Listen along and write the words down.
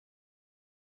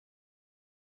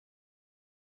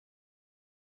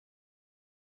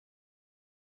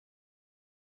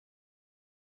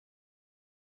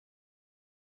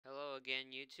Hello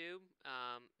again, YouTube.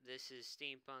 This is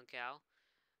Steampunk Al,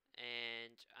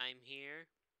 and I'm here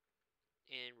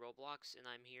in Roblox, and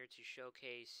I'm here to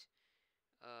showcase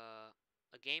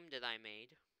a game that I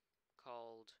made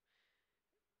called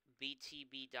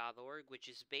BtB.org, which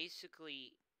is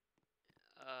basically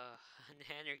an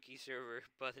anarchy server,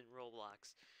 but in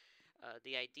Roblox.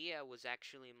 The idea was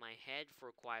actually in my head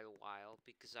for quite a while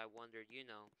because I wondered,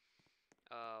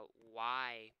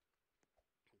 why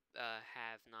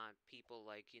have not people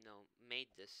made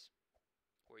this?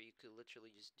 Where you could literally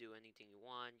just do anything you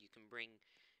want. You can bring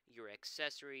your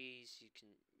accessories, you can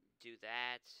do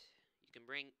that. You can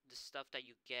bring the stuff that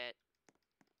you get,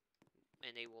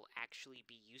 and they will actually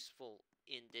be useful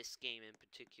in this game in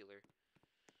particular.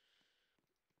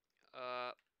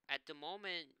 Uh, at the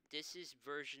moment, this is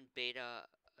version beta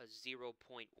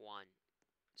 0.1.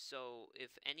 So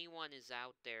if anyone is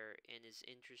out there and is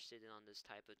interested in this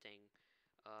type of thing,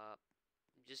 uh,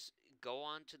 just go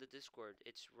on to the Discord.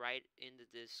 It's right in the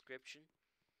description.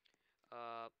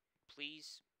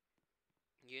 Please,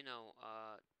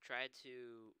 try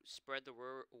to spread the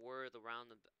word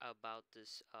around about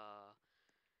this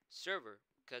server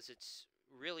because it's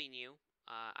really new.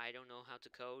 I don't know how to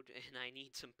code, and I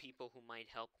need some people who might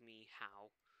help me how.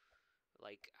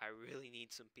 Like, I really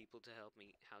need some people to help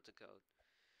me how to code.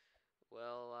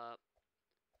 Well,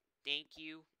 thank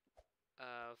you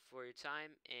for your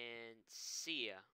time, and see ya.